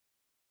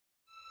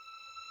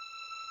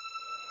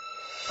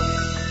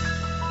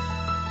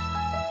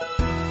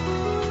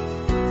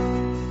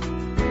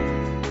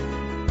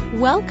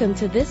Welcome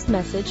to this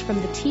message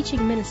from the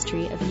teaching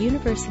ministry of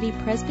University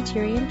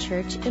Presbyterian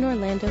Church in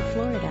Orlando,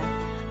 Florida,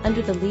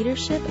 under the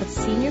leadership of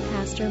Senior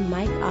Pastor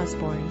Mike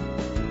Osborne.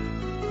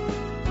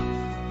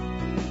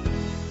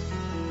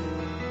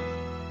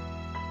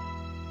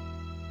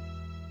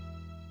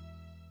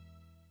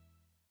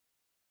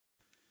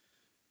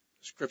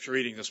 Scripture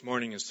reading this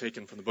morning is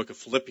taken from the book of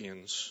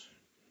Philippians,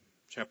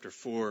 chapter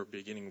 4,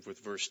 beginning with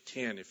verse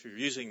 10. If you're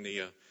using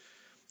the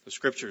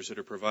scriptures that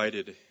are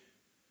provided,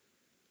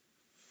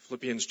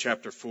 Philippians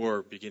chapter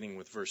 4, beginning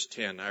with verse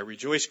 10. I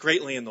rejoice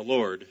greatly in the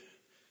Lord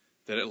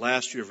that at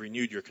last you have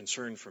renewed your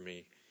concern for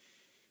me.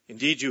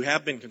 Indeed, you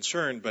have been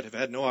concerned, but have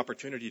had no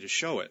opportunity to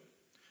show it.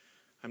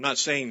 I'm not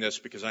saying this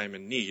because I am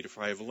in need,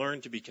 for I have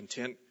learned to be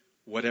content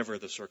whatever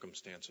the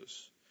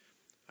circumstances.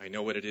 I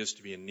know what it is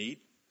to be in need,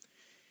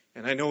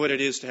 and I know what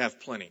it is to have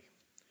plenty.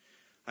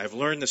 I have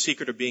learned the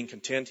secret of being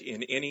content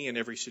in any and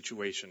every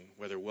situation,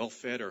 whether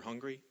well-fed or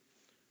hungry,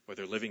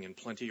 whether living in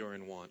plenty or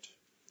in want.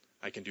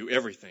 I can do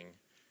everything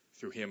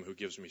through him who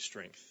gives me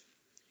strength.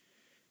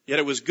 Yet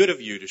it was good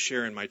of you to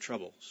share in my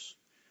troubles.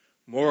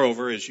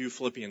 Moreover, as you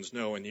Philippians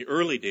know, in the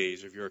early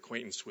days of your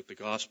acquaintance with the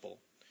gospel,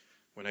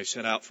 when I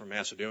set out from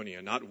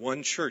Macedonia, not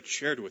one church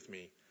shared with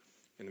me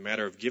in the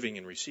matter of giving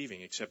and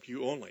receiving, except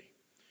you only.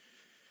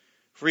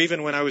 For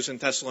even when I was in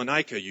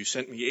Thessalonica, you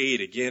sent me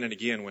aid again and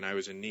again when I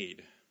was in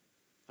need.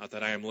 Not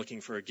that I am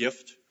looking for a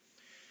gift,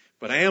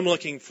 but I am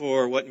looking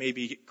for what may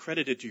be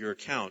credited to your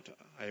account.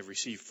 I have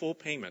received full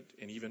payment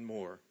and even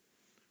more.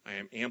 I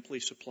am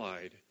amply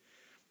supplied.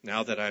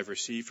 Now that I have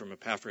received from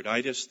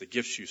Epaphroditus the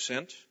gifts you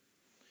sent,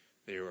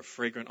 they are a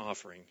fragrant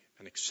offering,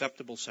 an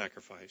acceptable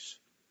sacrifice,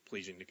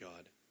 pleasing to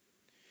God.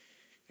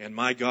 And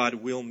my God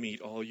will meet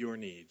all your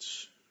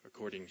needs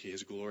according to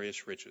his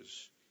glorious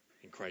riches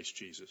in Christ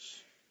Jesus.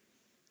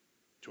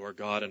 To our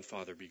God and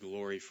Father be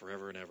glory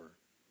forever and ever.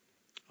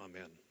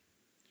 Amen.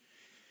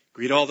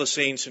 Greet all the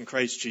saints in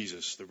Christ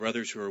Jesus. The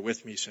brothers who are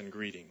with me send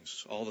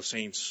greetings. All the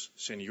saints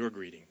send your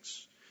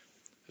greetings,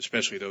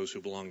 especially those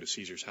who belong to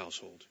Caesar's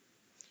household.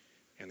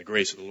 And the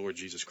grace of the Lord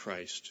Jesus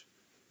Christ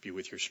be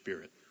with your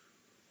spirit.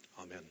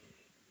 Amen.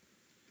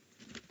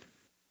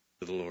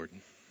 To the Lord.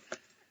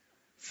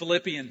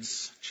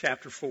 Philippians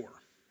chapter 4.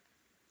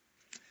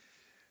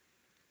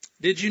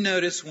 Did you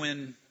notice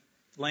when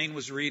Lane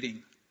was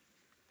reading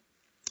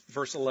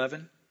verse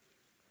 11?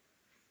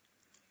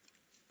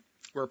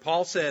 Where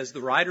Paul says,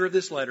 the writer of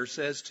this letter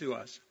says to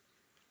us,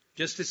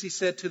 just as he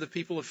said to the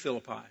people of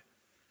Philippi,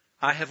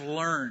 I have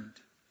learned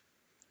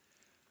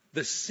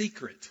the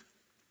secret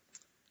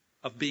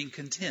of being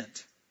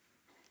content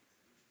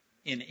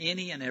in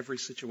any and every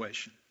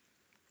situation.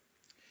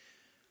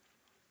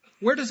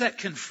 Where does that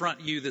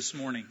confront you this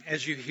morning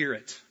as you hear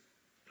it?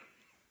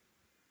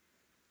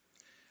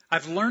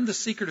 I've learned the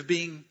secret of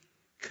being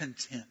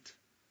content.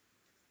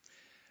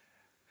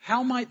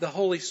 How might the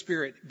Holy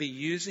Spirit be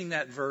using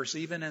that verse,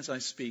 even as I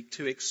speak,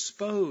 to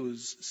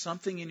expose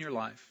something in your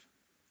life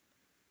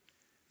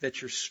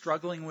that you're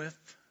struggling with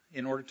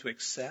in order to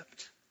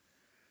accept?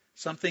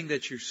 Something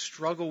that you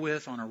struggle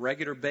with on a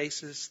regular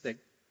basis that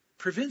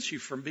prevents you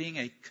from being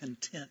a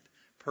content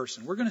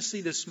person. We're going to see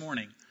this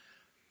morning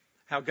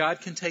how God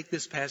can take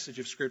this passage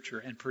of Scripture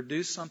and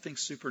produce something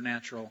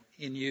supernatural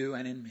in you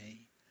and in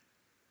me.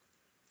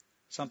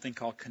 Something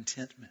called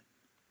contentment.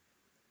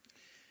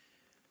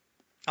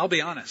 I'll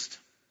be honest.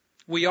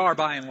 We are,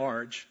 by and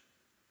large,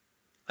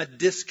 a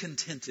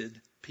discontented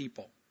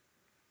people.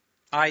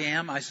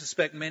 I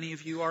suspect many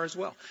of you are as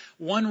well.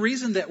 One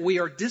reason that we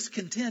are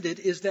discontented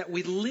is that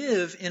we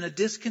live in a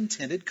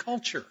discontented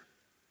culture.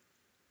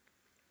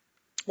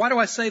 Why do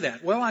I say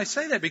that? Well, I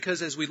say that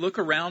because as we look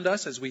around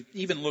us, as we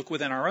even look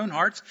within our own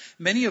hearts,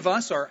 many of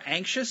us are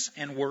anxious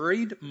and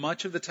worried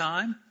much of the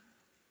time.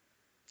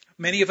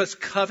 Many of us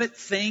covet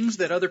things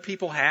that other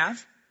people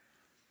have.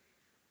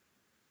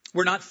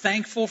 We're not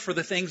thankful for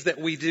the things that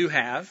we do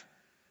have.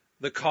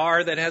 The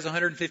car that has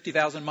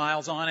 150,000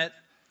 miles on it.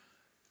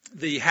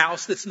 The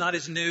house that's not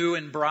as new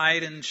and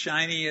bright and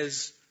shiny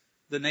as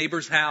the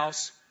neighbor's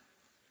house.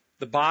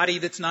 The body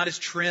that's not as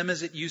trim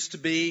as it used to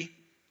be.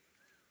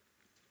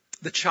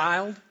 The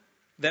child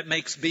that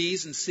makes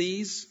B's and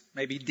C's,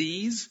 maybe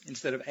D's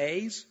instead of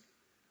A's.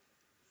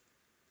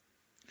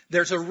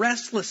 There's a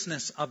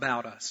restlessness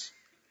about us,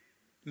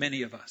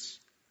 many of us.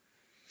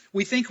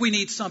 We think we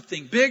need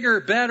something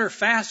bigger, better,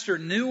 faster,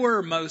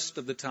 newer most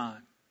of the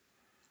time.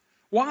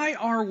 Why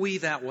are we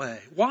that way?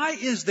 Why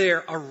is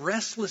there a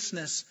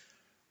restlessness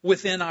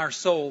within our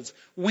souls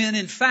when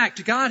in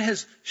fact God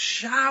has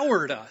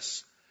showered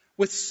us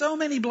with so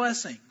many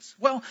blessings?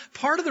 Well,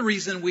 part of the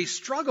reason we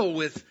struggle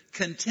with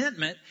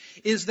contentment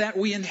is that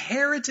we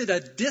inherited a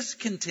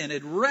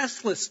discontented,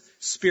 restless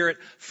spirit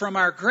from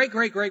our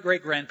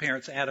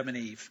great-great-great-great-grandparents, Adam and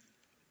Eve.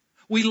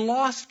 We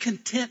lost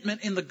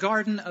contentment in the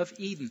Garden of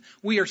Eden.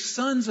 We are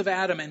sons of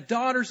Adam and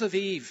daughters of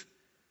Eve.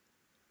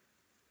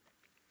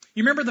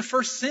 You remember the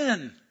first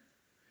sin?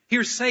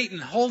 Here's Satan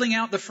holding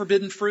out the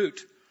forbidden fruit.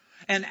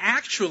 And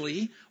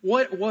actually,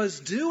 what was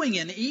doing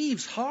in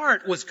Eve's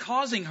heart was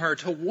causing her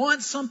to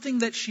want something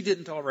that she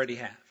didn't already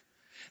have.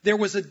 There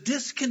was a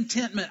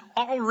discontentment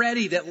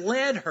already that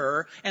led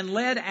her and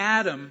led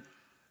Adam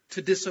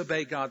to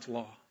disobey God's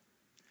law.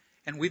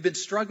 And we've been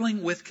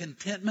struggling with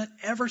contentment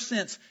ever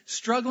since,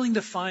 struggling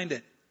to find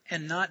it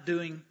and not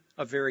doing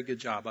a very good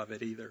job of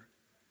it either.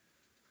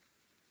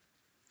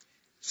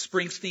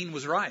 Springsteen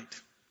was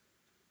right.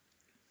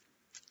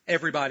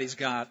 Everybody's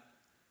got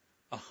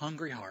a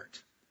hungry heart.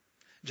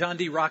 John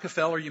D.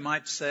 Rockefeller, you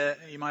might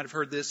have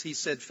heard this. He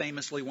said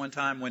famously one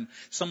time when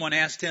someone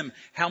asked him,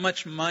 "How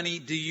much money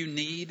do you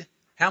need?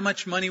 How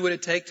much money would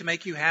it take to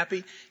make you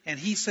happy?" And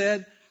he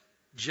said,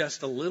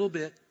 "Just a little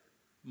bit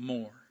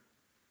more."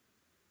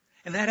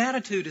 And that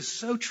attitude is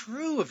so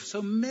true of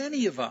so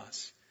many of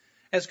us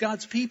as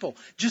God's people.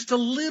 Just a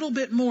little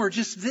bit more,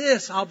 just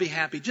this, I'll be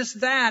happy.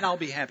 Just that, I'll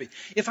be happy.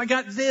 If I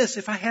got this,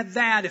 if I had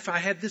that, if I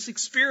had this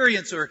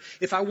experience, or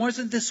if I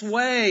wasn't this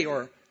way,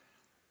 or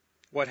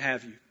what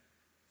have you.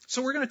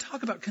 So we're going to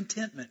talk about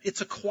contentment.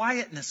 It's a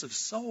quietness of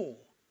soul.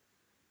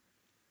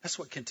 That's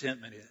what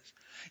contentment is.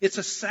 It's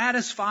a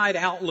satisfied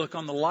outlook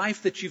on the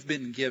life that you've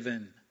been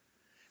given,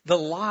 the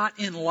lot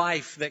in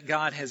life that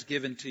God has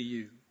given to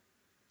you.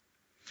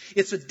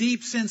 It's a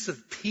deep sense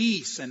of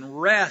peace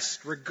and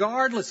rest,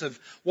 regardless of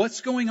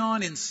what's going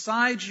on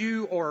inside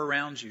you or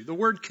around you. The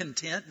word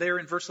content there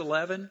in verse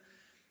 11,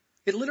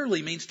 it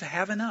literally means to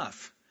have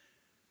enough.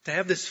 To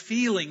have this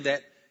feeling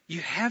that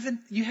you have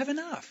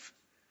enough.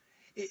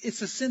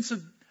 It's a sense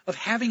of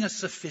having a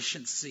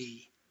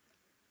sufficiency.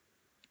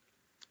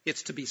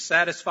 It's to be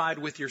satisfied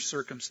with your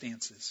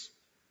circumstances.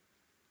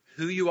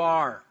 Who you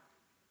are,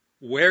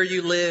 where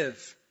you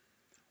live,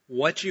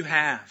 what you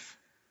have.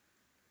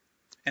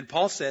 And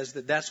Paul says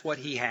that that's what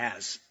he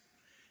has.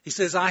 He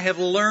says, I have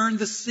learned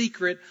the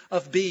secret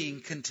of being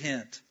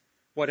content,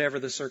 whatever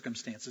the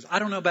circumstances. I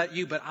don't know about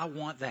you, but I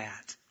want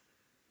that.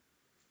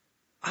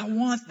 I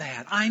want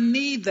that. I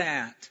need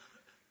that.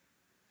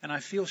 And I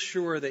feel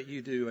sure that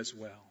you do as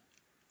well.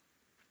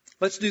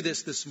 Let's do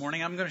this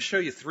morning. I'm going to show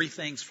you 3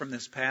 things from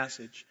this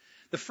passage.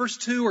 The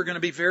first 2 are going to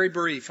be very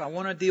brief. I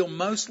want to deal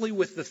mostly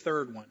with the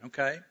third one,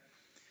 okay?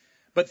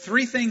 But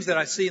 3 things that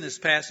I see in this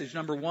passage.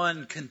 Number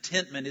 1,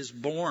 contentment is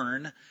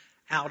born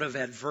out of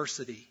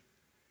adversity.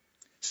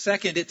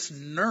 Second, it's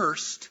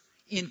nursed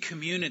in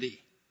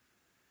community.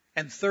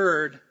 And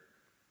third,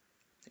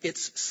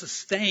 it's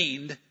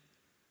sustained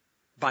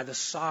by the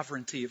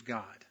sovereignty of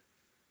God.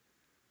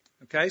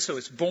 Okay, so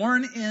it's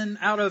born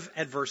out of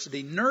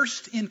adversity,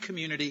 nursed in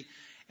community,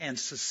 and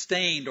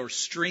sustained or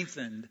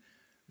strengthened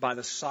by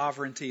the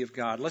sovereignty of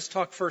God. Let's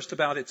talk first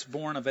about it's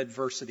born of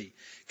adversity.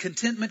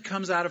 Contentment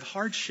comes out of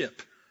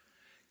hardship.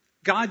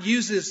 God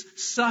uses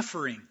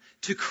suffering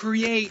to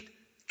create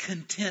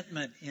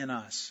contentment in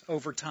us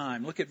over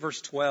time. Look at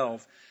verse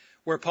 12,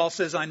 where Paul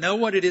says, I know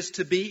what it is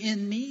to be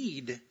in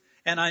need,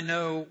 and I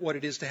know what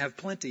it is to have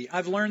plenty.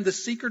 I've learned the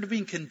secret of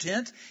being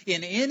content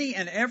in any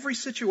and every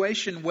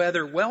situation,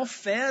 whether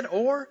well-fed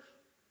or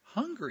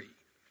hungry,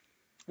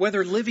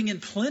 whether living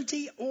in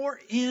plenty or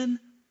in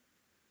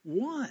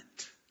want.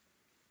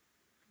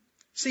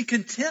 See,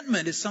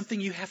 contentment is something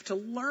you have to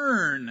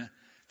learn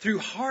through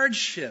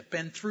hardship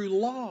and through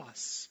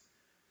loss.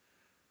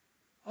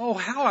 Oh,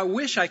 how I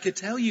wish I could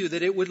tell you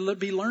that it would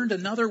be learned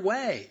another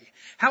way.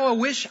 How I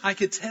wish I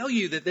could tell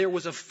you that there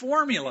was a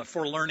formula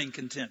for learning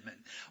contentment.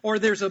 Or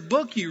there's a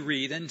book you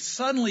read and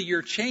suddenly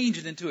you're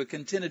changed into a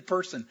contented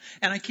person.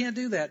 And I can't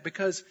do that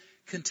because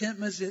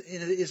contentment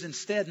is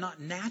instead not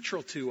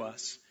natural to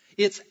us.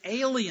 It's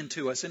alien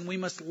to us and we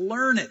must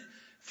learn it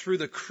through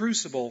the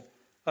crucible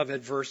of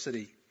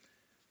adversity.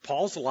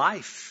 Paul's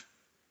life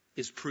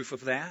is proof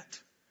of that.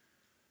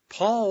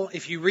 Paul,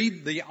 if you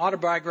read the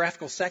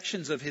autobiographical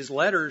sections of his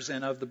letters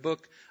and of the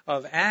book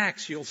of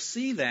Acts, you'll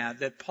see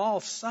that Paul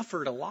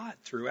suffered a lot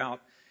throughout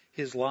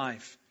his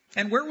life.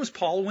 And where was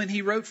Paul when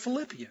he wrote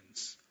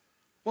Philippians?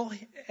 Well,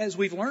 as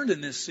we've learned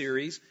in this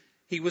series,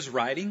 he was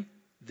writing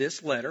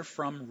this letter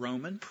from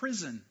Roman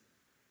prison.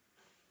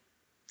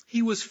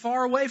 He was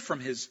far away from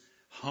his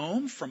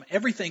home, from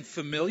everything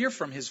familiar,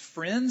 from his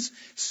friends,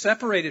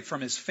 separated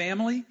from his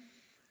family.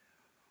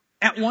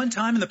 At one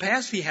time in the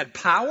past, he had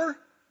power.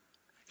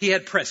 He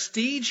had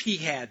prestige, he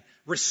had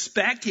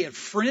respect, he had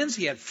friends,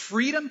 he had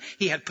freedom,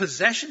 he had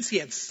possessions, he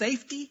had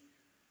safety.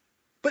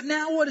 But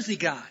now what has he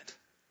got?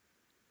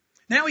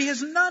 Now he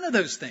has none of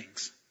those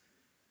things.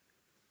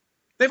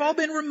 They've all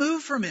been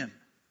removed from him.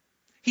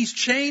 He's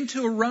chained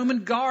to a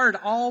Roman guard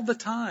all the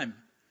time.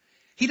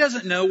 He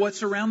doesn't know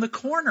what's around the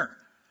corner.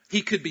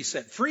 He could be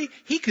set free.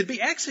 He could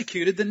be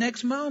executed the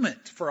next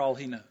moment for all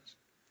he knows.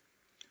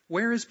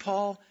 Where is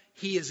Paul?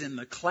 He is in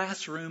the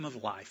classroom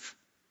of life,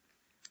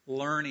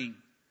 learning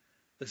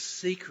the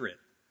secret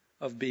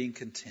of being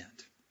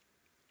content.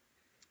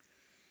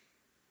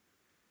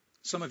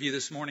 Some of you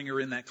this morning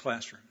are in that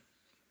classroom.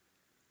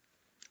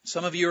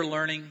 Some of you are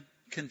learning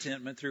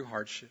contentment through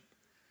hardship.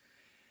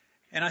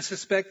 And I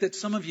suspect that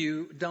some of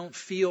you don't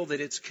feel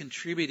that it's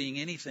contributing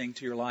anything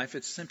to your life.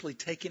 It's simply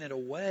taking it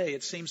away.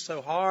 It seems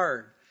so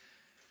hard.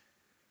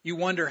 You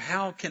wonder,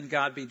 how can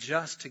God be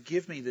just to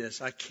give me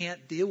this? I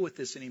can't deal with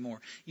this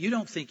anymore. You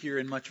don't think you're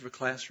in much of a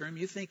classroom.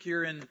 You think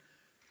you're in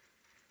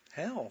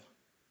hell.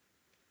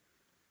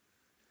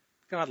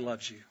 God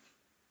loves you.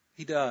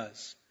 He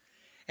does.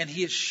 And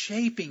He is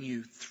shaping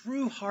you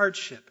through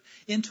hardship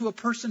into a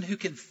person who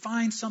can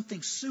find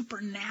something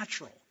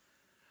supernatural,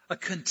 a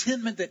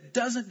contentment that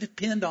doesn't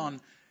depend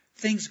on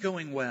things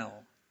going well.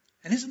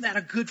 And isn't that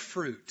a good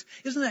fruit?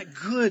 Isn't that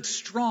good,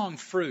 strong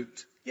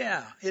fruit?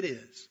 Yeah, it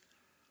is.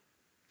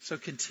 So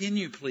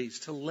continue,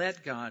 please, to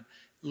let God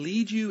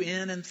lead you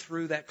in and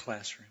through that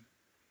classroom.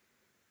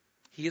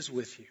 He is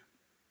with you.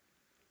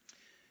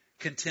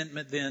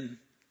 Contentment then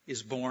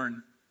is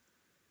born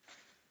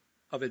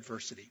of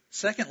adversity.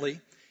 Secondly,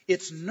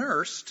 it's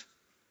nursed,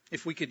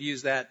 if we could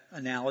use that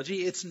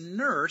analogy, it's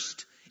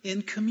nursed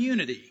in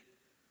community.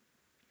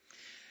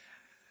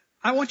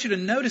 I want you to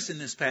notice in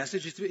this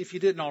passage, if you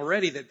didn't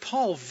already, that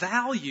Paul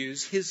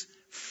values his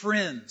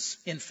friends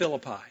in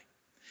Philippi.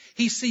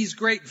 He sees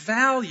great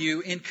value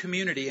in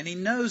community, and he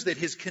knows that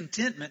his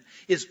contentment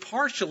is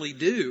partially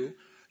due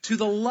to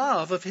the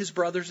love of his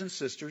brothers and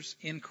sisters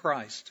in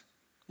Christ.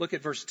 Look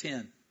at verse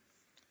 10.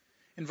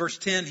 In verse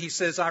 10, he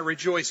says, I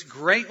rejoice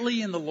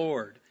greatly in the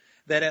Lord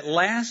that at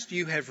last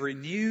you have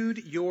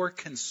renewed your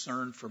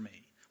concern for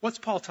me. What's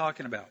Paul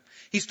talking about?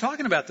 He's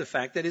talking about the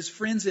fact that his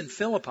friends in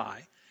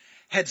Philippi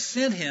had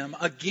sent him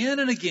again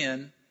and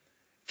again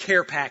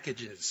care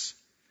packages.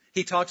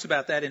 He talks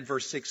about that in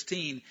verse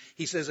 16.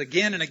 He says,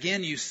 again and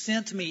again you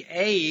sent me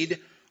aid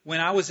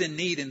when I was in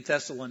need in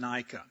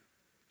Thessalonica.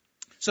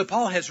 So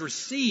Paul has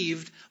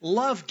received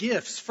love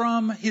gifts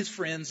from his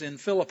friends in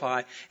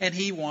Philippi, and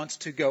he wants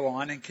to go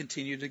on and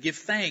continue to give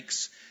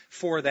thanks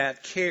for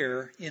that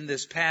care in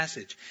this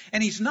passage.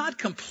 And he's not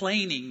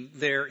complaining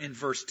there in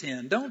verse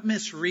 10. Don't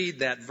misread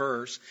that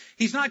verse.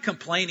 He's not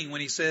complaining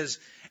when he says,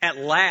 at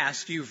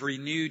last you've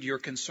renewed your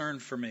concern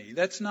for me.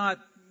 That's not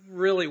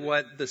really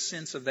what the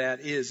sense of that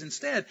is.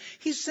 Instead,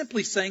 he's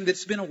simply saying that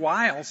it's been a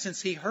while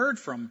since he heard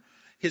from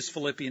his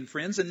Philippian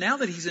friends, and now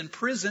that he's in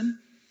prison,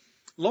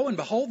 lo and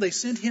behold, they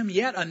sent him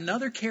yet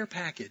another care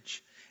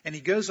package. And he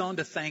goes on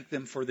to thank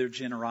them for their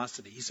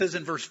generosity. He says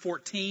in verse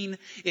 14,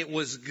 it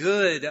was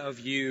good of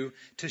you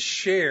to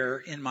share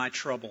in my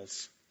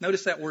troubles.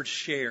 Notice that word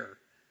share.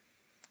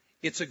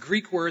 It's a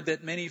Greek word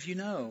that many of you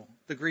know.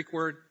 The Greek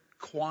word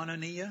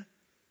koinonia.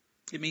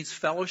 It means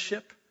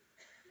fellowship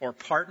or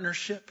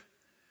partnership.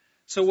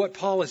 So what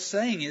Paul is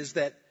saying is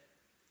that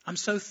I'm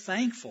so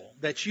thankful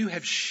that you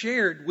have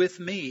shared with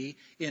me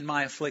in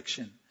my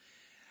affliction.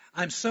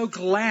 I'm so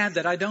glad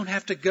that I don't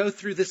have to go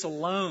through this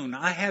alone.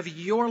 I have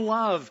your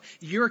love,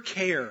 your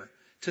care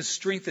to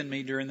strengthen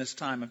me during this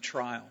time of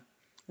trial.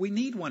 We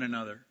need one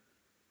another.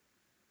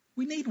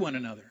 We need one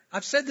another.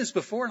 I've said this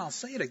before and I'll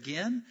say it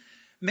again.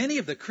 Many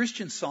of the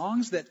Christian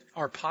songs that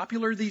are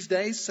popular these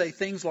days say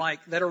things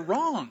like, that are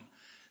wrong.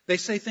 They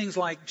say things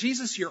like,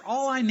 Jesus, you're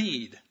all I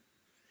need.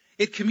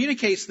 It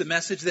communicates the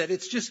message that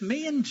it's just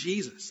me and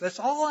Jesus. That's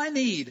all I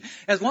need.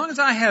 As long as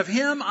I have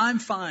Him, I'm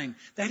fine.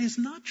 That is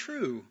not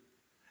true.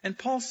 And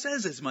Paul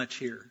says as much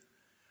here.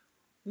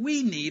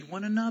 We need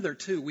one another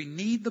too. We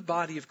need the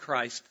body of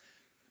Christ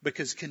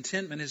because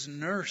contentment is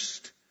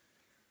nursed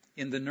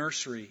in the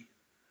nursery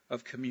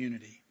of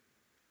community.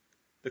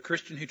 The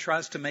Christian who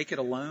tries to make it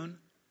alone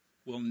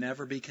will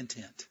never be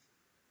content.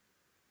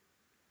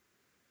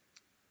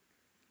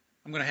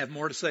 I'm going to have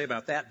more to say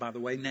about that, by the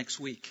way, next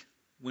week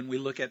when we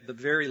look at the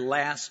very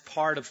last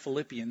part of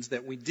Philippians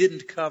that we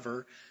didn't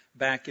cover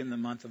back in the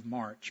month of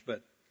March.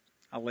 But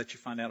I'll let you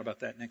find out about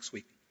that next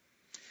week.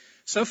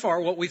 So far,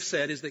 what we've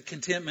said is that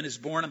contentment is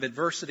born of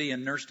adversity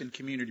and nursed in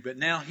community. But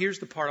now here's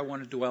the part I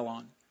want to dwell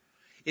on.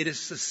 It is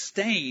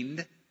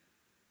sustained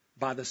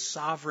by the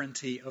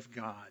sovereignty of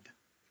God.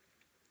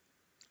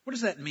 What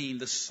does that mean,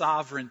 the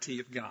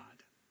sovereignty of God?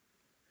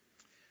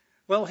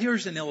 Well,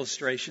 here's an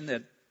illustration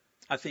that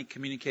I think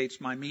communicates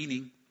my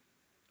meaning.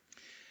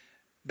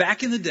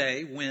 Back in the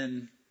day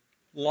when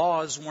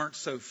laws weren't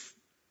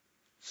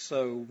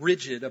so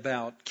rigid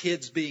about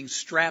kids being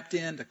strapped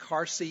into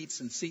car seats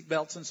and seat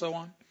belts and so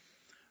on,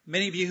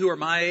 many of you who are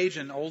my age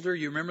and older,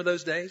 you remember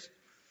those days?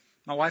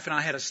 My wife and I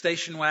had a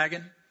station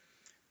wagon.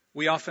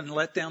 We often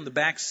let down the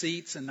back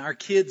seats, and our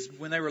kids,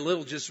 when they were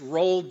little, just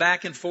rolled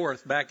back and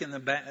forth back in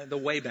the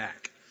way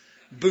back.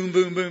 Boom,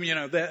 boom, boom.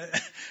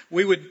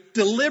 We would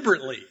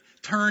deliberately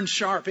turn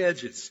sharp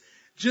edges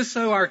just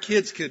so our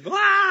kids could,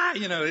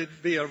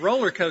 it'd be a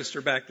roller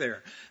coaster back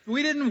there.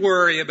 We didn't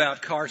worry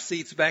about car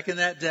seats back in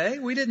that day.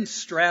 We didn't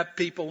strap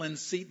people in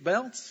seat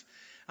belts.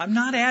 I'm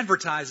not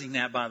advertising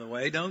that, by the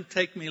way. Don't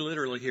take me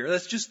literally here.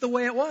 That's just the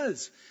way it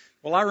was.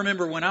 Well, I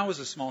remember when I was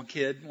a small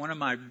kid, one of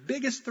my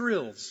biggest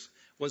thrills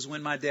was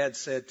when my dad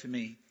said to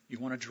me, "You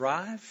want to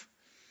drive?"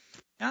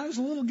 And I was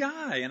a little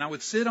guy, and I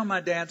would sit on my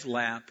dad's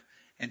lap,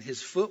 and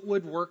his foot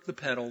would work the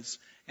pedals,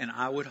 and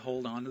I would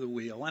hold onto the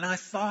wheel. And I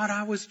thought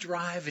I was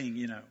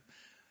driving,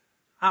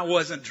 I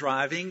wasn't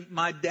driving.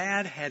 My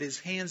dad had his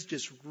hands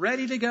just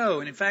ready to go.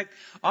 And in fact,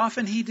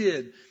 often he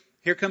did.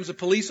 Here comes a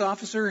police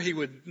officer. He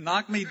would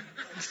knock me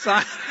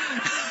aside.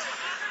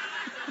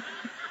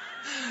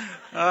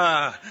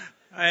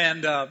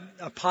 And a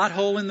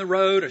pothole in the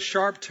road, a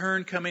sharp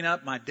turn coming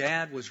up. My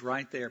dad was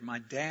right there. My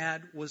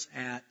dad was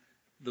at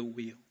the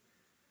wheel.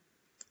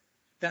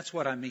 That's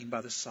what I mean by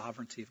the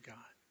sovereignty of God.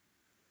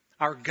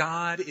 Our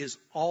God is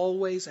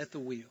always at the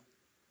wheel.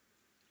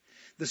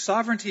 The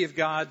sovereignty of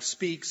God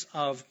speaks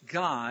of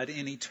God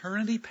in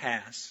eternity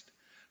past,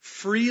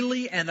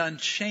 freely and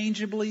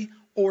unchangeably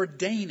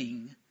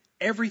ordaining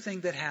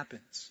everything that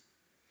happens.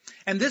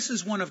 And this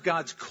is one of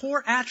God's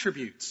core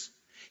attributes.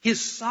 His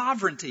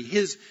sovereignty,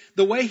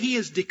 the way He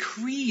has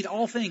decreed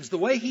all things, the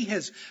way He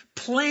has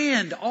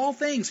planned all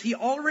things. He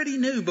already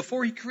knew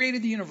before He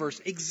created the universe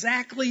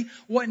exactly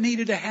what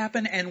needed to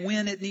happen and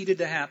when it needed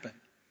to happen.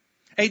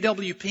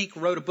 A.W. Pink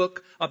wrote a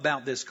book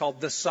about this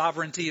called The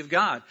Sovereignty of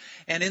God.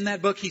 And in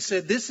that book he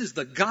said, this is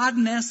the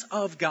godness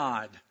of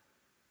God.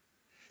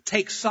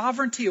 Take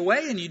sovereignty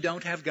away and you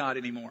don't have God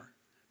anymore.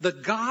 The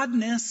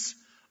godness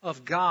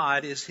of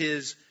God is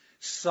His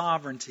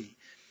sovereignty.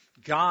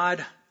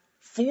 God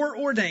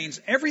foreordains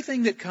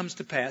everything that comes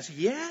to pass,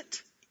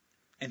 yet,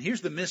 and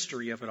here's the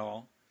mystery of it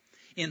all,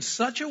 in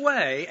such a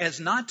way as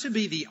not to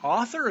be the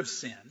author of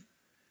sin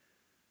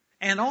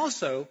and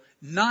also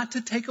not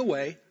to take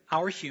away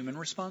our human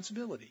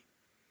responsibility.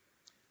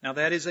 Now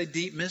that is a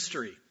deep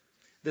mystery.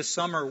 This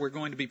summer we're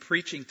going to be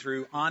preaching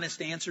through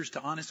honest answers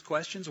to honest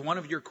questions. One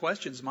of your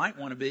questions might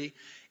want to be,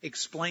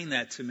 explain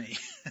that to me.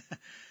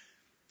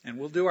 And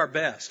we'll do our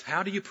best.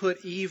 How do you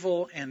put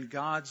evil and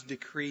God's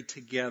decree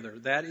together?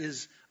 That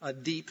is a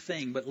deep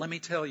thing. But let me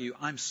tell you,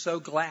 I'm so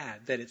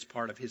glad that it's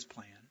part of His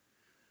plan.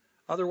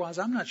 Otherwise,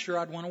 I'm not sure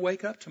I'd want to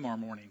wake up tomorrow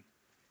morning.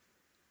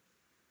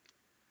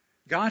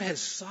 God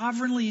has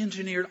sovereignly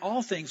engineered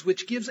all things,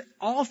 which gives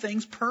all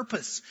things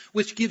purpose,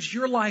 which gives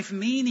your life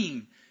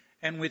meaning,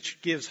 and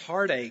which gives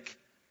heartache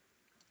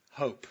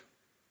hope.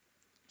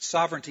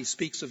 Sovereignty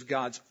speaks of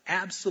God's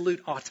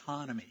absolute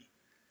autonomy,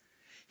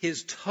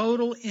 His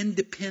total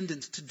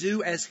independence to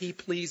do as He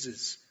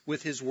pleases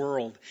with His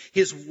world,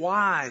 His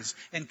wise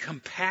and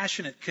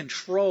compassionate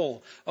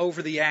control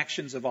over the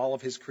actions of all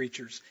of His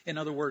creatures. In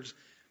other words,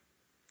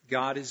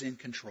 God is in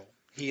control.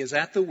 He is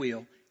at the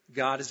wheel.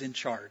 God is in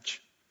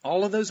charge.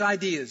 All of those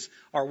ideas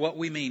are what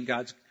we mean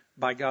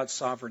by God's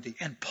sovereignty.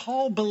 And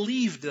Paul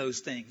believed those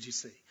things, you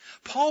see.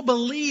 Paul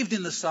believed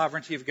in the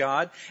sovereignty of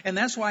God, and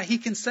that's why he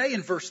can say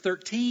in verse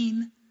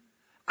 13,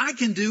 I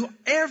can do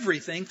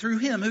everything through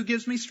Him who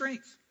gives me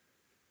strength.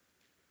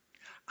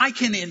 I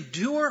can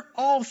endure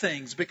all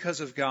things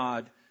because of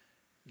God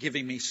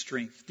giving me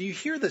strength. Do you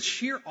hear the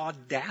sheer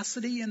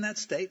audacity in that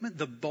statement?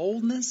 The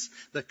boldness,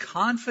 the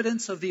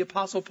confidence of the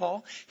Apostle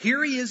Paul?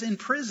 Here he is in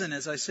prison,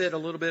 as I said a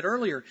little bit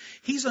earlier.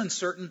 He's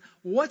uncertain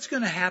what's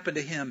going to happen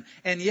to him.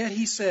 And yet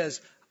he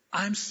says,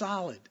 I'm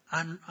solid.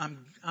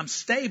 I'm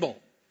stable.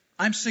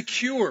 I'm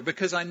secure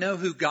because I know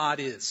who God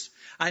is.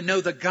 I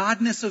know the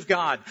godness of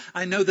God.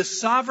 I know the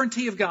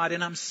sovereignty of God,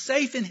 and I'm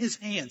safe in His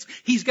hands.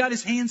 He's got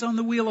His hands on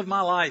the wheel of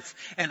my life,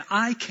 and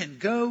I can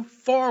go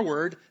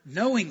forward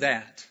knowing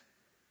that.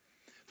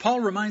 Paul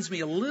reminds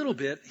me a little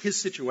bit,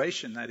 his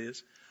situation that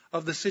is,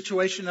 of the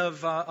situation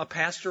of a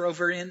pastor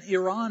over in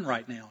Iran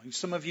right now.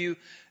 Some of you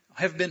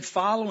have been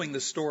following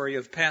the story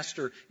of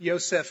Pastor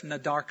Yosef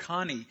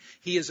Nadarkhani.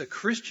 He is a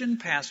Christian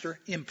pastor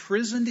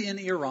imprisoned in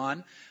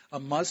Iran, a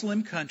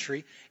Muslim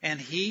country,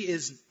 and he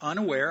is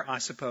unaware, I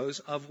suppose,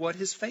 of what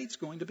his fate's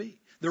going to be.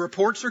 The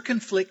reports are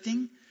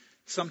conflicting.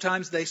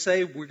 Sometimes they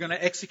say we're going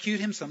to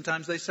execute him.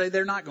 Sometimes they say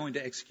they're not going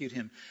to execute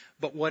him.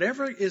 But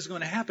whatever is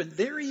going to happen,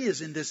 there he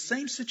is in this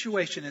same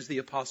situation as the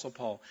Apostle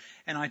Paul.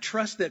 And I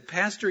trust that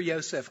Pastor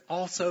Yosef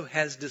also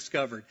has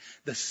discovered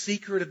the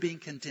secret of being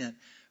content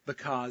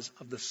because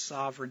of the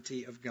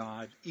sovereignty of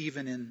God,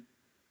 even in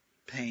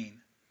pain.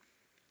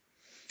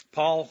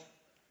 Paul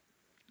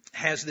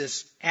has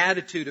this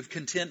attitude of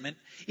contentment,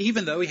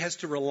 even though he has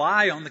to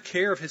rely on the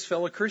care of his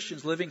fellow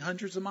Christians living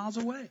hundreds of miles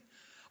away.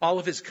 All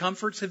of his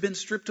comforts have been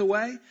stripped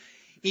away.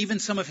 Even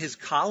some of his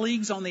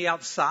colleagues on the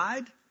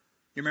outside,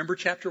 you remember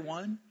chapter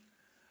 1,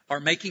 are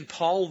making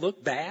Paul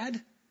look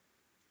bad.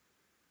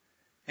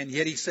 And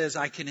yet he says,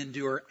 I can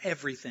endure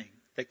everything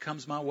that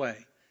comes my way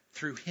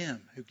through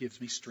Him who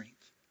gives me strength.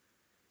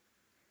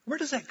 Where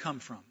does that come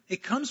from?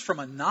 It comes from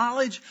a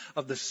knowledge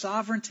of the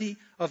sovereignty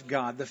of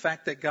God, the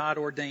fact that God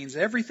ordains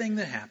everything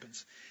that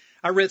happens.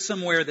 I read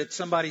somewhere that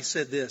somebody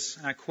said this,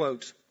 and I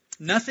quote,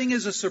 nothing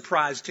is a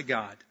surprise to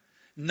God.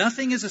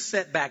 Nothing is a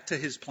setback to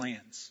His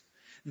plans.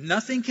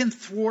 Nothing can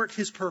thwart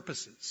His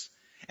purposes.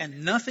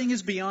 And nothing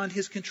is beyond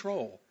His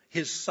control.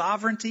 His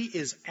sovereignty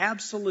is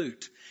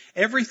absolute.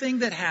 Everything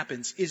that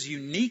happens is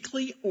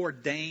uniquely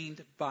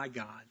ordained by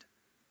God.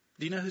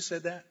 Do you know who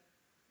said that?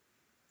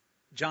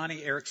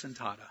 Johnny Erickson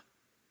Tata.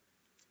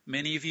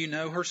 Many of you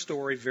know her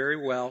story very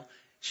well.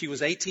 She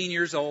was 18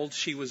 years old.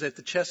 She was at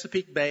the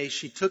Chesapeake Bay.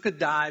 She took a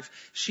dive.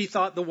 She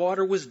thought the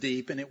water was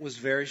deep and it was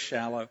very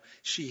shallow.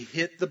 She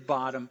hit the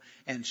bottom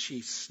and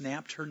she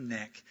snapped her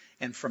neck.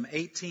 And from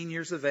 18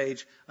 years of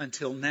age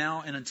until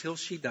now and until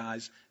she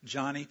dies,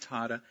 Johnny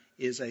Tata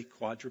is a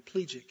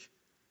quadriplegic.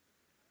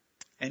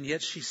 And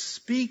yet she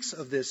speaks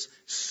of this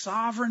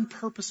sovereign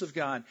purpose of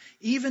God,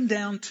 even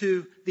down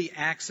to the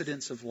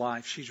accidents of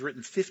life. She's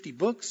written 50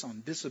 books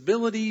on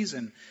disabilities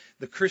and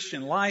the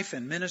Christian life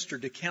and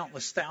ministered to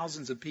countless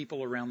thousands of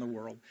people around the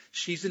world.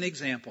 She's an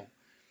example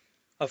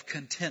of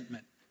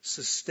contentment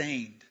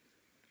sustained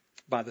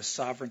by the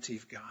sovereignty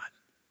of God.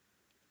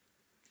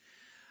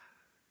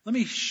 Let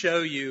me show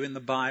you in the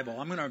Bible.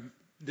 I'm going to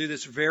do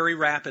this very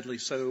rapidly,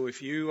 so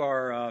if you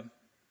are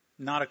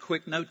not a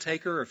quick note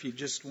taker, or if you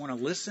just want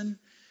to listen,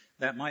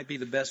 that might be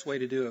the best way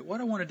to do it.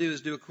 What I want to do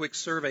is do a quick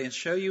survey and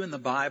show you in the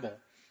Bible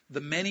the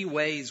many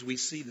ways we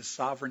see the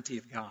sovereignty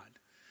of God.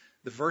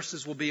 The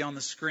verses will be on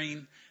the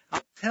screen.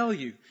 I'll tell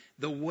you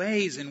the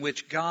ways in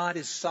which God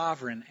is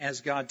sovereign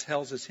as God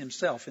tells us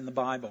himself in the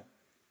Bible.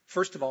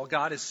 First of all,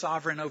 God is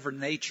sovereign over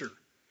nature.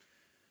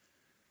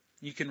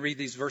 You can read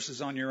these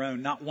verses on your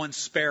own. Not one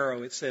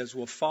sparrow, it says,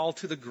 will fall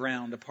to the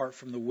ground apart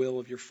from the will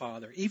of your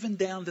Father. Even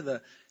down to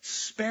the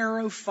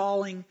sparrow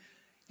falling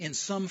in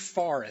some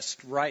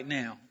forest right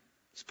now.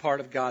 It's part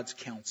of God's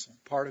counsel,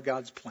 part of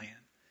God's plan.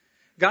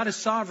 God is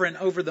sovereign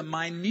over the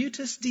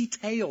minutest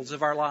details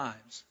of our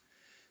lives.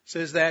 It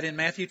says that in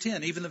Matthew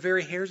 10, even the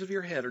very hairs of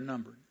your head are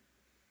numbered.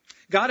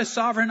 God is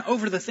sovereign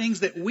over the things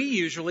that we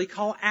usually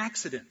call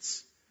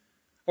accidents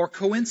or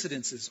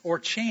coincidences or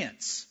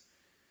chance.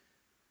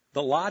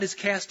 The lot is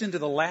cast into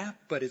the lap,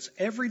 but its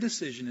every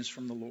decision is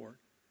from the Lord.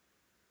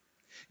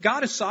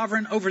 God is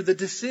sovereign over the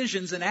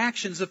decisions and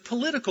actions of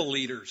political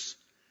leaders.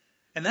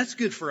 And that's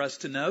good for us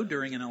to know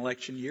during an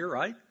election year,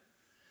 right?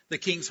 The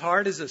king's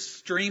heart is a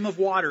stream of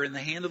water in the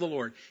hand of the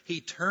Lord.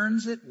 He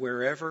turns it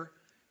wherever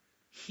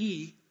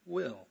he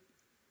will.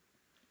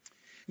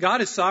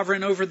 God is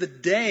sovereign over the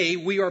day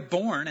we are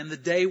born and the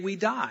day we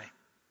die.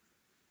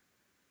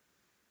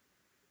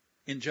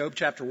 In Job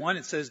chapter 1,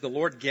 it says, the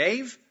Lord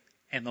gave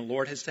and the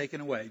Lord has taken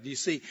away. Do you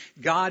see?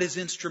 God is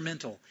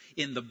instrumental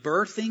in the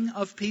birthing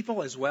of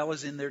people as well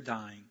as in their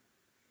dying.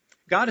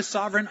 God is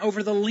sovereign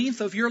over the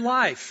length of your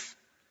life.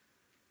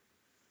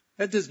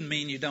 That doesn't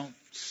mean you don't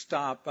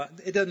stop.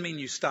 It doesn't mean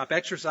you stop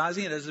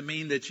exercising. It doesn't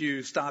mean that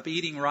you stop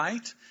eating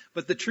right.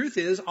 But the truth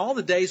is, all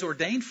the days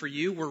ordained for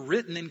you were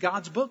written in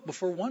God's book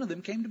before one of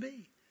them came to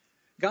be.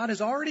 God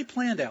has already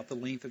planned out the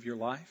length of your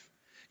life.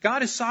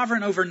 God is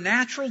sovereign over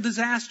natural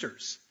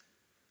disasters.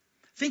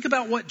 Think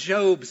about what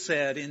Job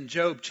said in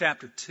Job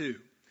chapter 2.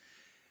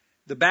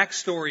 The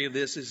backstory of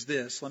this is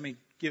this. Let me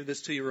give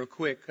this to you real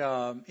quick.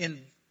 In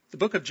the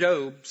book of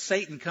Job,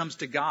 Satan comes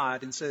to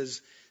God and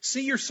says,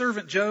 see your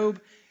servant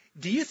Job.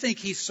 Do you think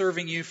he's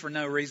serving you for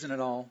no reason at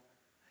all?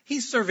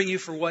 He's serving you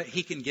for what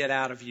he can get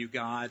out of you,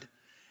 God.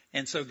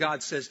 And so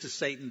God says to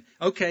Satan,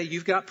 okay,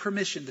 you've got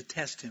permission to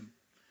test him,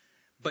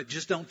 but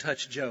just don't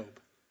touch Job.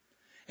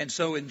 And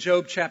so in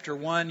Job chapter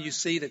 1, you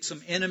see that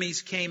some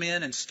enemies came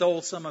in and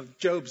stole some of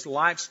Job's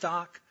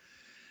livestock.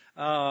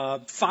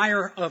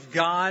 Fire of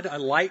God, a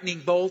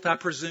lightning bolt, I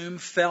presume,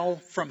 fell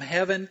from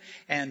heaven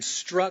and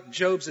struck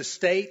Job's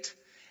estate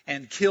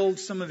and killed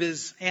some of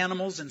his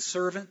animals and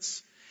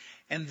servants.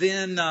 And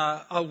then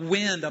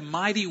a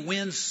mighty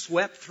wind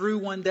swept through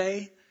one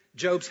day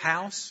Job's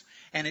house,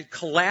 and it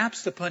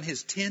collapsed upon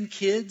his 10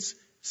 kids,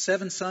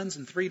 7 sons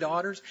and 3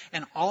 daughters,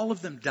 and all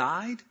of them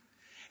died.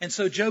 And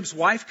so Job's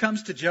wife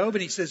comes to Job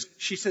and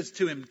she says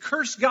to him,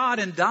 curse God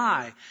and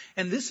die.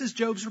 And this is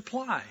Job's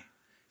reply.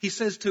 He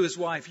says to his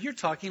wife, you're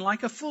talking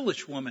like a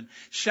foolish woman.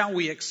 Shall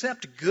we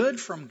accept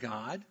good from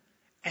God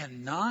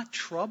and not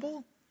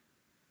trouble?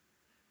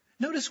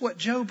 Notice what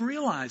Job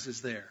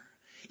realizes there.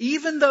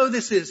 Even though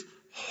this is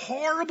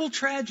horrible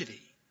tragedy,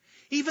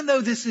 even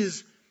though this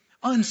is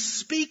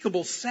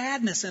unspeakable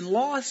sadness and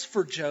loss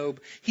for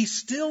Job, he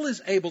still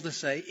is able to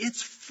say,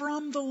 it's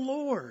from the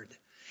Lord.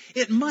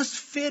 It must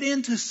fit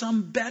into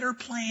some better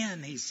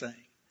plan, he's saying.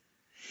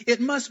 It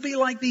must be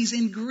like these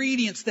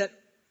ingredients that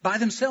by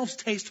themselves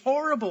taste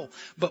horrible,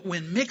 but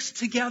when mixed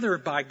together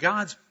by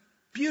God's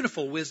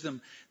beautiful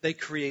wisdom, they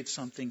create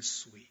something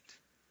sweet.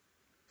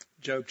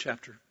 Job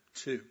chapter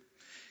 2.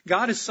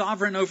 God is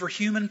sovereign over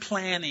human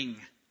planning.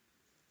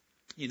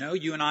 You know,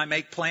 you and I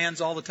make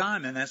plans all the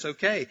time, and that's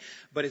okay.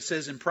 But it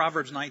says in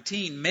Proverbs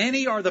 19,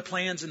 many are the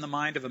plans in the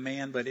mind of a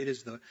man, but it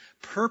is the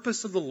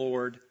purpose of the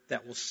Lord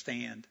that will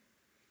stand.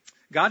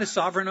 God is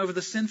sovereign over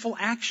the sinful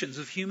actions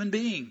of human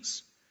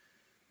beings.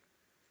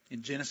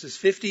 In Genesis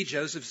 50,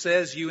 Joseph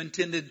says,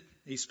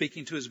 he's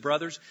speaking to his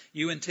brothers,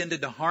 you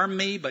intended to harm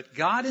me, but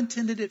God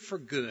intended it for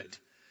good,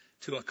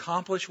 to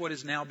accomplish what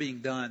is now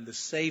being done, the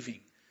saving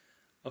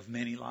of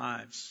many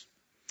lives.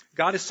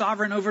 God is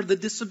sovereign over the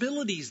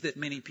disabilities that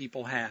many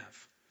people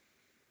have.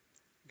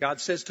 God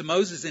says to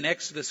Moses in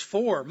Exodus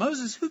 4,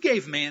 Moses, who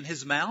gave man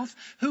his mouth?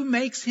 Who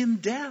makes him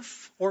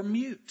deaf or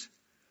mute?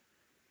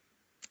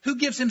 Who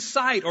gives him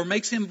sight or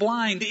makes him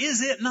blind?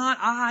 Is it not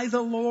I,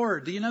 the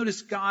Lord? Do you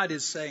notice God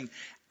is saying,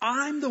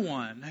 I'm the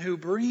one who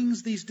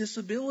brings these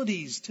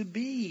disabilities to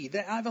be,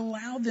 that I've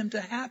allowed them to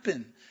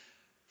happen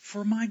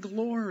for my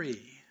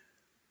glory.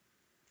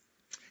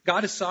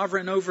 God is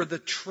sovereign over the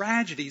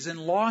tragedies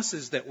and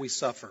losses that we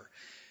suffer.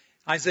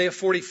 Isaiah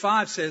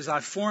 45 says,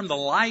 I form the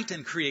light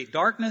and create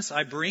darkness.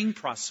 I bring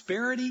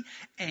prosperity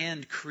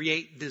and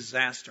create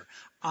disaster.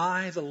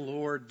 I, the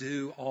Lord,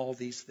 do all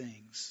these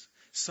things.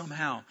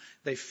 Somehow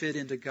they fit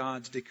into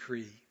God's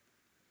decree.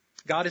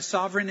 God is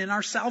sovereign in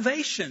our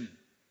salvation.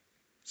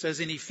 It says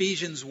in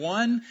Ephesians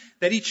 1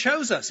 that He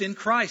chose us in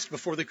Christ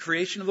before the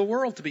creation of the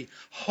world to be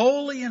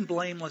holy and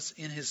blameless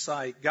in His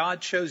sight.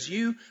 God chose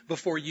you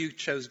before you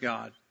chose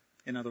God,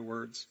 in other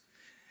words.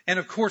 And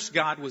of course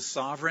God was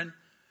sovereign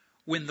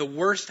when the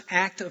worst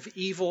act of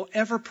evil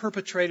ever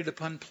perpetrated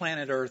upon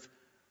planet Earth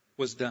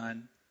was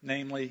done,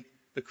 namely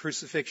the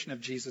crucifixion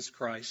of Jesus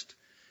Christ.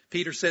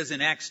 Peter says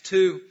in Acts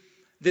 2,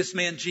 this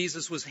man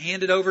Jesus was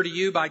handed over to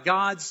you by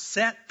God's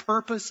set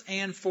purpose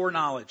and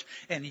foreknowledge.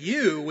 And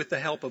you, with the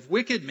help of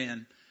wicked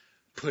men,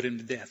 put him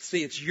to death.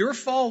 See, it's your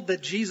fault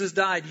that Jesus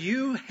died.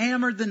 You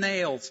hammered the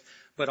nails.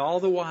 But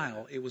all the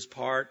while, it was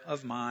part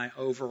of my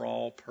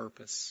overall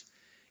purpose.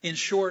 In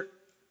short,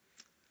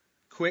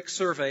 quick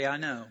survey, I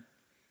know.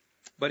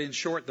 But in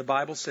short, the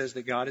Bible says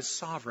that God is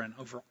sovereign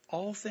over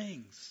all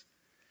things.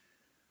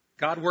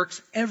 God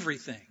works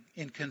everything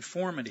in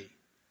conformity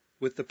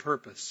with the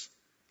purpose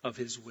of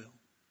His will.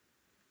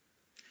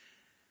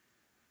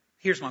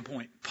 Here's my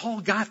point.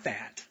 Paul got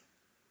that.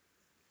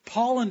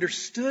 Paul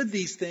understood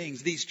these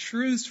things, these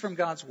truths from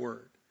God's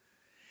Word.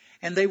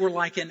 And they were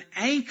like an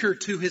anchor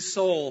to his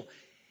soul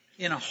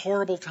in a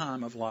horrible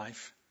time of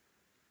life.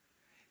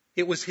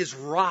 It was his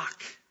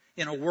rock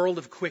in a world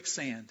of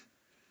quicksand,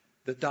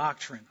 the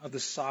doctrine of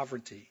the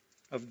sovereignty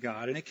of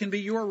God. And it can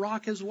be your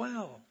rock as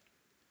well.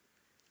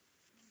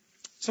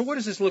 So what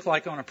does this look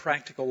like on a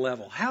practical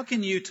level? How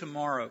can you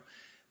tomorrow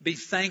be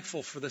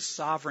thankful for the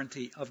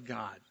sovereignty of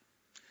God?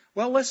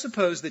 Well, let's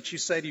suppose that you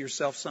say to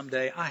yourself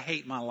someday, I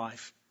hate my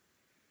life.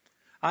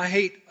 I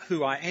hate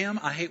who I am.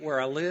 I hate where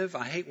I live.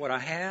 I hate what I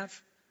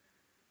have.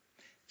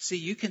 See,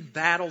 you can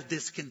battle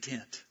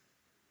discontent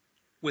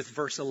with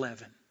verse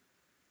 11.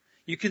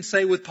 You can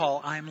say with Paul,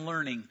 I am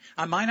learning.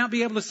 I might not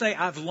be able to say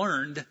I've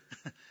learned,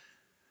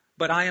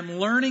 but I am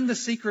learning the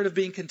secret of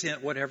being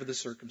content, whatever the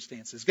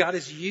circumstances. God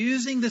is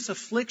using this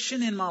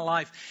affliction in my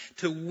life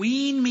to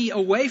wean me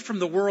away from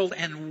the world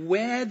and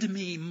wed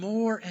me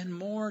more and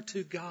more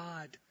to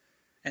God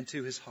and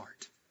to His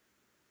heart.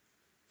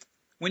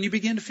 When you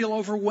begin to feel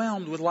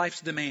overwhelmed with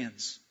life's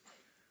demands,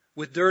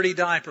 with dirty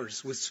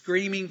diapers, with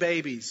screaming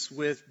babies,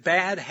 with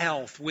bad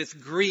health,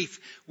 with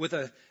grief, with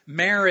a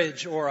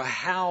marriage or a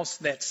house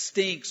that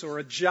stinks or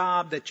a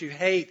job that you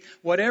hate,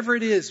 whatever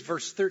it is,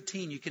 verse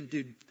 13, you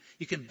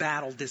can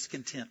battle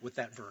discontent with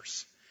that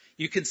verse.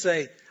 You can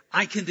say,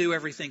 I can do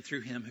everything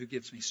through Him who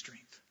gives me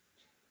strength.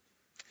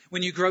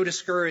 When you grow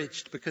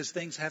discouraged because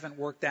things haven't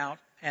worked out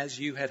as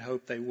you had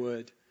hoped they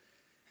would,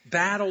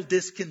 battle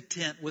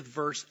discontent with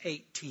verse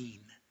 18.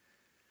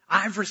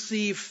 I've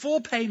received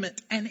full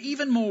payment and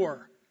even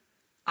more.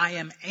 I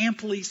am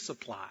amply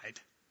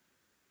supplied.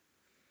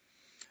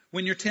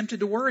 When you're tempted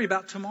to worry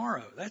about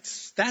tomorrow,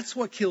 that's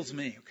what kills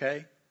me,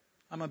 okay?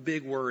 I'm a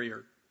big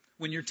worrier.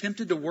 When you're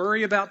tempted to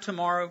worry about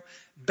tomorrow,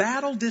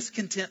 battle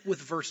discontent with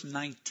verse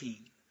 19.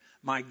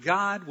 My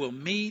God will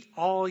meet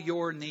all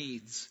your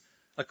needs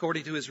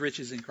according to His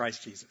riches in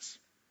Christ Jesus.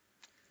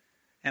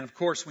 And of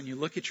course, when you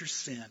look at your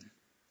sin,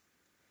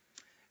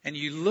 and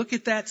you look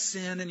at that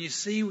sin and you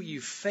see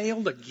you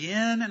failed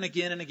again and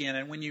again and again.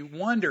 And when you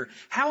wonder,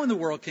 how in the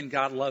world can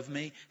God love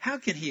me? How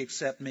can He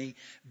accept me?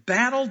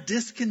 Battle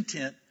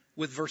discontent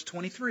with verse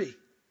 23.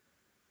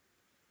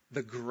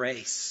 The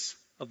grace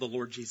of the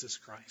Lord Jesus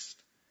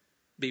Christ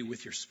be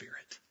with your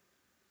spirit.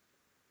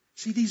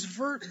 See,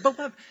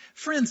 beloved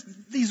friends,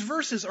 these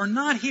verses are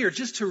not here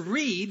just to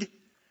read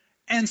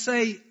and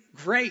say,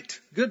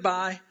 great,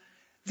 goodbye.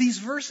 These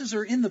verses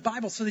are in the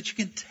Bible so that you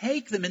can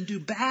take them and do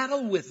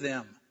battle with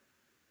them.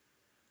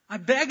 I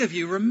beg of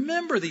you,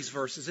 remember these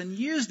verses and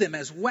use them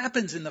as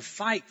weapons in the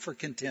fight for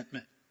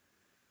contentment.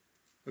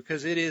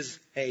 Because it is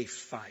a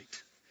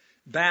fight.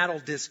 Battle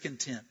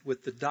discontent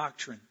with the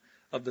doctrine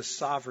of the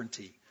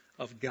sovereignty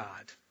of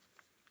God.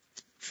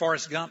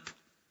 Forrest Gump,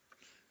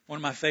 one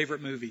of my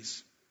favorite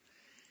movies.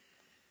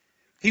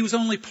 He was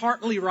only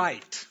partly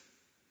right.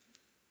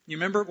 You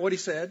remember what he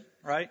said,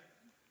 right?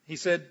 He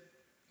said,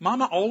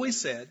 Mama always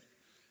said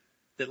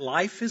that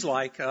life is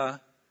like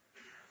a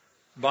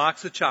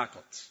box of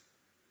chocolates.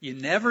 You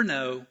never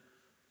know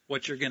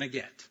what you're going to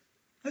get.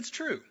 That's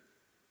true.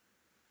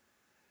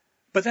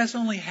 But that's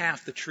only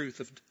half the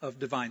truth of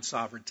divine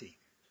sovereignty.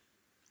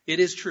 It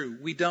is true.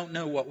 We don't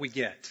know what we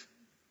get.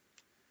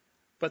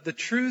 But the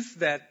truth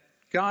that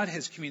God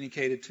has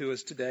communicated to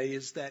us today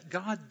is that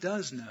God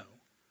does know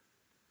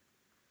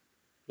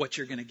what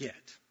you're going to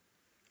get.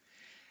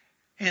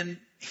 And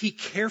He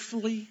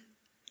carefully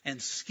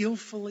and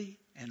skillfully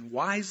and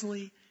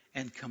wisely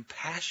and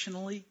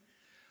compassionately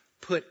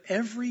put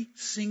every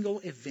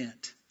single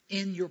event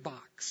in your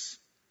box.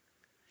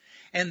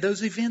 And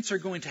those events are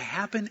going to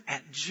happen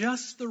at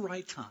just the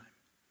right time.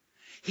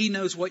 He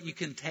knows what you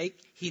can take.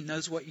 He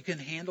knows what you can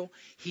handle.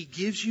 He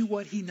gives you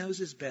what He knows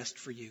is best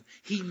for you.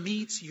 He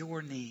meets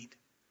your need.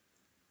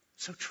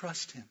 So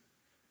trust Him.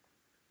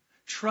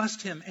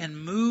 Trust Him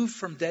and move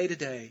from day to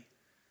day,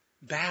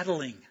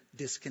 battling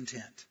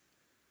discontent.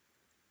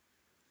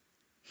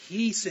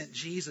 He sent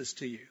Jesus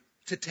to you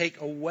to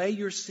take away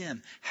your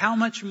sin. How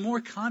much more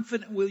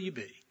confident will you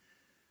be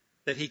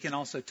that He can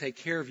also take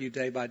care of you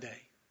day by day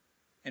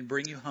and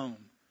bring you home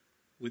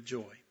with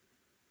joy?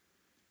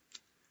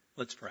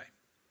 Let's pray.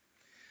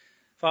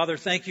 Father,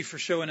 thank you for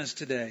showing us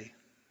today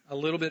a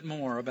little bit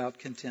more about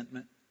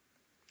contentment.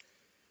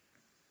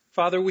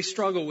 Father, we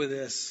struggle with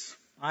this.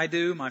 I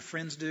do, my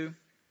friends do.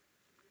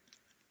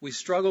 We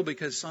struggle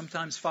because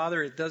sometimes,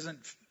 Father, it doesn't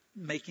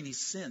make any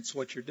sense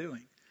what you're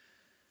doing.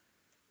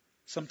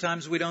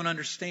 Sometimes we don't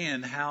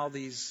understand how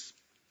these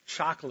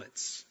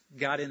chocolates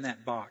got in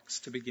that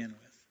box to begin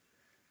with.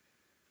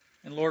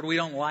 And Lord, we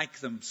don't like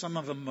them. Some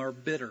of them are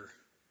bitter.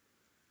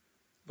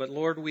 But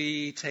Lord,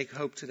 we take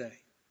hope today.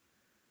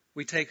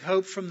 We take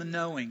hope from the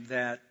knowing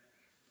that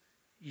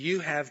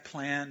you have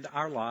planned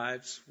our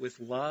lives with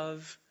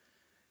love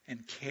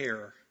and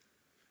care.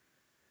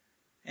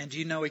 And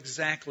you know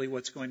exactly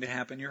what's going to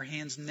happen. Your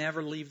hands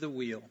never leave the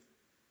wheel.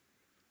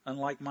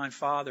 Unlike my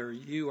Father,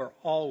 you are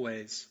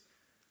always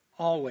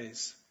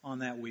on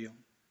that wheel.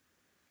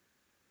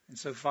 And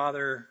so,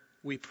 Father,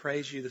 we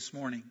praise you this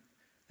morning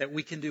that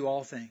we can do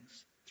all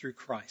things through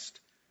Christ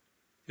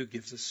who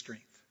gives us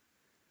strength.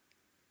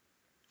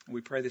 And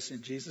we pray this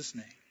in Jesus'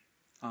 name.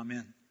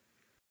 Amen.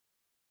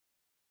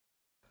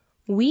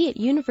 We at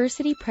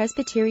University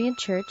Presbyterian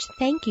Church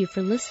thank you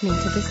for listening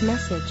to this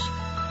message.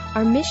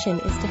 Our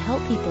mission is to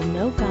help people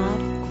know God,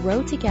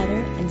 grow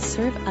together, and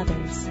serve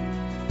others.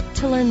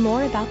 To learn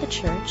more about the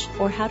church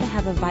or how to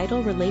have a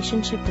vital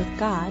relationship with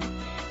God,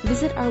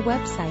 visit our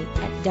website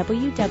at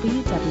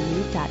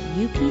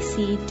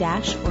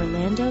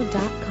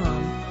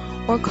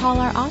www.upc-orlando.com or call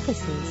our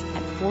offices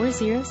at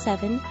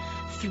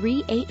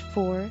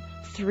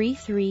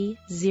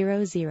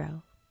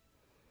 407-384-3300.